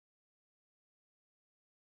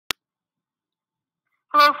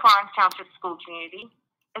Hello, Florence Township School community.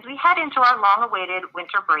 As we head into our long-awaited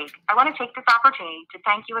winter break, I want to take this opportunity to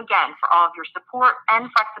thank you again for all of your support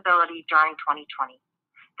and flexibility during 2020.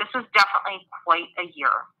 This was definitely quite a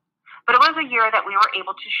year, but it was a year that we were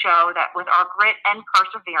able to show that with our grit and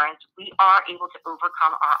perseverance, we are able to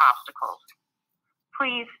overcome our obstacles.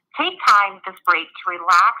 Please take time this break to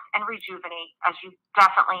relax and rejuvenate, as you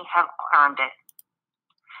definitely have earned it.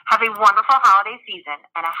 Have a wonderful holiday season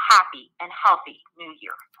and a happy and healthy new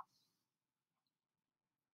year.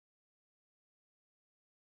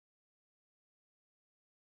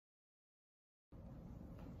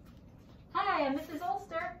 Hi, I'm Mrs.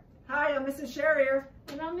 Ulster. Hi, I'm Mrs. Sherrier.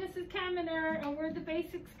 And I'm Mrs. Kaminer, and we're the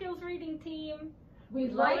Basic Skills Reading Team.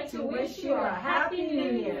 We'd like to wish you a Happy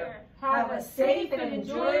New Year. Have a safe and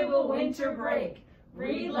enjoyable winter break.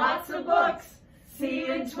 Read lots of books. See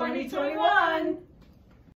you in 2021.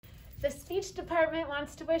 The speech department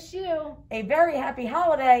wants to wish you A very happy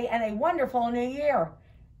holiday and a wonderful new year.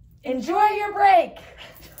 Enjoy your break.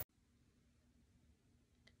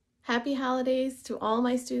 Happy holidays to all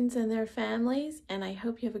my students and their families, and I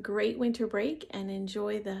hope you have a great winter break and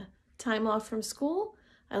enjoy the time off from school.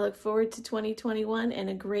 I look forward to 2021 and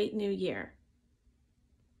a great new year.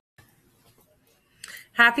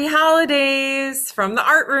 Happy holidays from the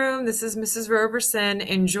art room. This is Mrs. Roberson.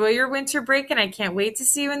 Enjoy your winter break, and I can't wait to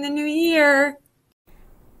see you in the new year.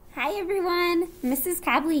 Hi everyone, Mrs.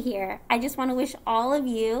 Cobley here. I just want to wish all of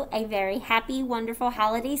you a very happy, wonderful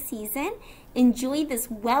holiday season. Enjoy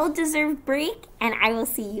this well-deserved break, and I will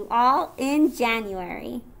see you all in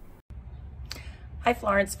January. Hi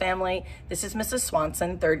Florence family, this is Mrs.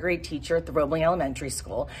 Swanson, third grade teacher at the Roebling Elementary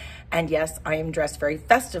School. And yes, I am dressed very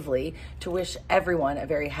festively to wish everyone a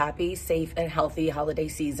very happy, safe, and healthy holiday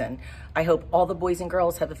season. I hope all the boys and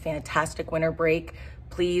girls have a fantastic winter break.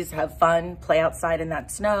 Please have fun, play outside in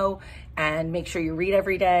that snow, and make sure you read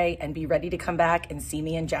every day and be ready to come back and see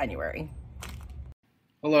me in January.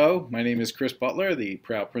 Hello, my name is Chris Butler, the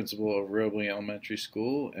proud principal of Roebling Elementary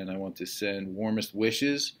School, and I want to send warmest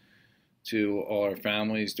wishes to all our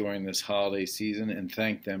families during this holiday season and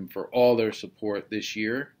thank them for all their support this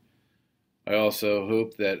year. I also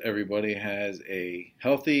hope that everybody has a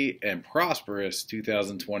healthy and prosperous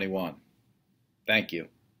 2021. Thank you.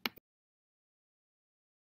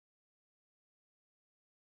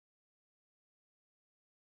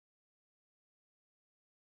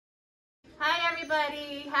 Hi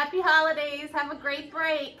everybody, happy holidays, have a great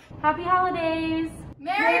break. Happy Holidays!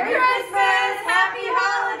 Merry Christmas, happy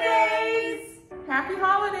holidays! Happy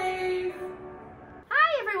holidays.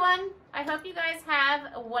 Hi everyone, I hope you guys have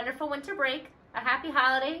a wonderful winter break, a happy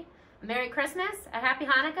holiday, a Merry Christmas, a happy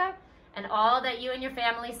Hanukkah, and all that you and your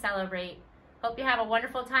family celebrate. Hope you have a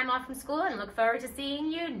wonderful time off from school and look forward to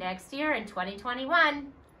seeing you next year in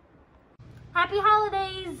 2021. Happy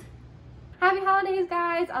holidays! Happy Holidays,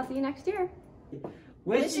 guys! I'll see you next year.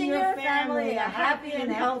 Wishing your family a happy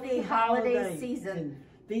and healthy holiday season.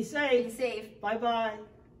 Be safe. Be safe. Bye-bye.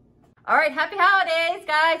 All right, happy holidays,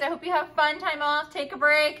 guys. I hope you have fun time off, take a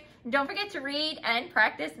break, and don't forget to read and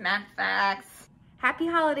practice math facts. Happy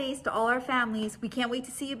holidays to all our families. We can't wait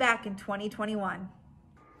to see you back in 2021.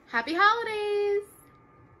 Happy holidays.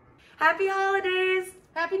 Happy holidays.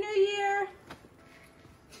 Happy New Year.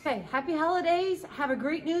 Okay, happy holidays. Have a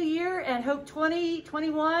great new year and hope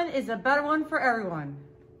 2021 is a better one for everyone.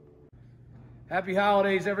 Happy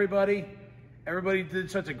holidays, everybody. Everybody did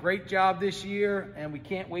such a great job this year, and we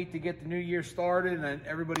can't wait to get the new year started, and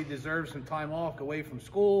everybody deserves some time off away from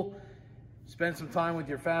school. Spend some time with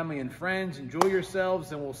your family and friends. Enjoy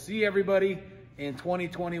yourselves, and we'll see everybody in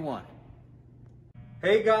 2021.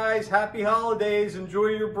 Hey guys, happy holidays. Enjoy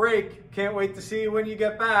your break. Can't wait to see you when you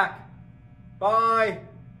get back. Bye.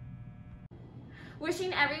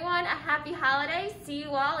 Wishing everyone a happy holiday. See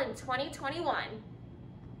you all in 2021.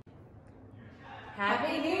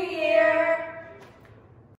 Happy New Year.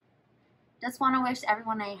 Just want to wish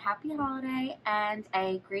everyone a happy holiday and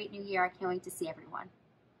a great new year. I can't wait to see everyone.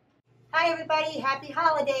 Hi everybody, happy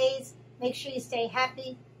holidays. Make sure you stay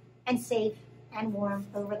happy and safe and warm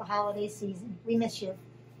over the holiday season. We miss you.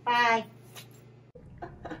 Bye.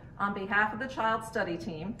 On behalf of the Child Study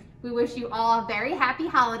Team, we wish you all very happy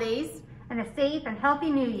holidays and a safe and healthy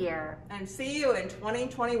new year. And see you in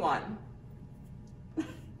 2021.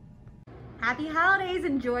 Happy holidays,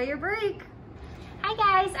 enjoy your break. Hi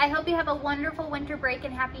guys, I hope you have a wonderful winter break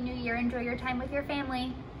and happy new year. Enjoy your time with your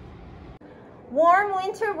family. Warm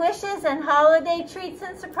winter wishes and holiday treats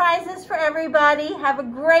and surprises for everybody. Have a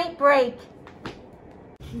great break.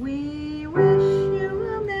 We wish you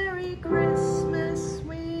a Merry Christmas.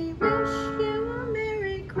 We wish you a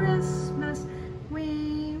Merry Christmas.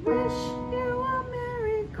 We wish you a Merry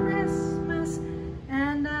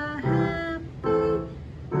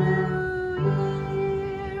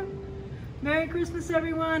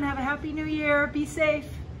safe.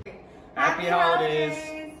 Happy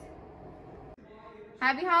holidays.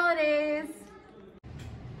 Happy holidays.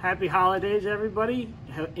 Happy holidays, everybody.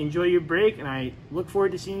 Enjoy your break, and I look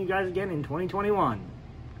forward to seeing you guys again in 2021.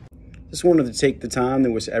 Just wanted to take the time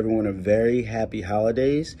to wish everyone a very happy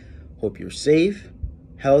holidays. Hope you're safe,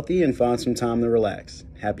 healthy, and find some time to relax.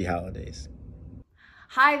 Happy holidays.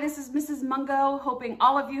 Hi, this is Mrs. Mungo, hoping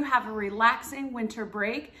all of you have a relaxing winter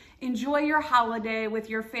break. Enjoy your holiday with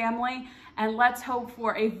your family, and let's hope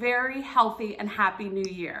for a very healthy and happy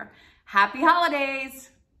new year. Happy holidays!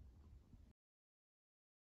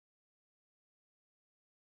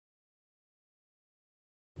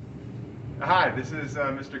 Hi, this is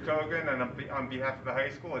Mr. Kogan, and on behalf of the high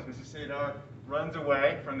school, as Mrs. Sadar runs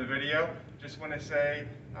away from the video, just want to say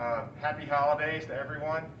happy holidays to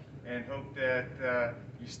everyone, and hope that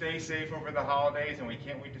you stay safe over the holidays, and we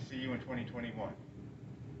can't wait to see you in 2021.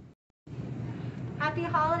 Happy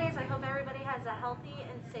holidays. I hope everybody has a healthy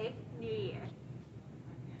and safe new year.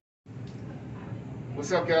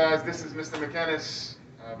 What's up, guys? This is Mr. McInnes,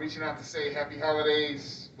 reaching out to say happy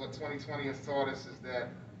holidays. What 2020 has taught us is that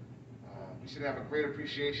we should have a great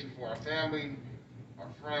appreciation for our family, our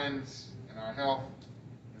friends, and our health.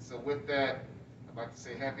 And so with that, I'd like to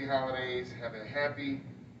say happy holidays. Have a happy,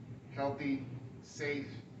 healthy, safe,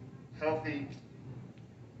 healthy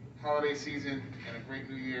holiday season and a great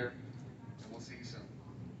new year. And we'll see you soon.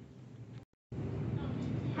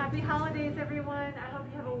 Happy holidays, everyone. I hope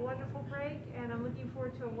you have a wonderful break, and I'm looking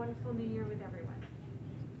forward to a wonderful new year with everyone.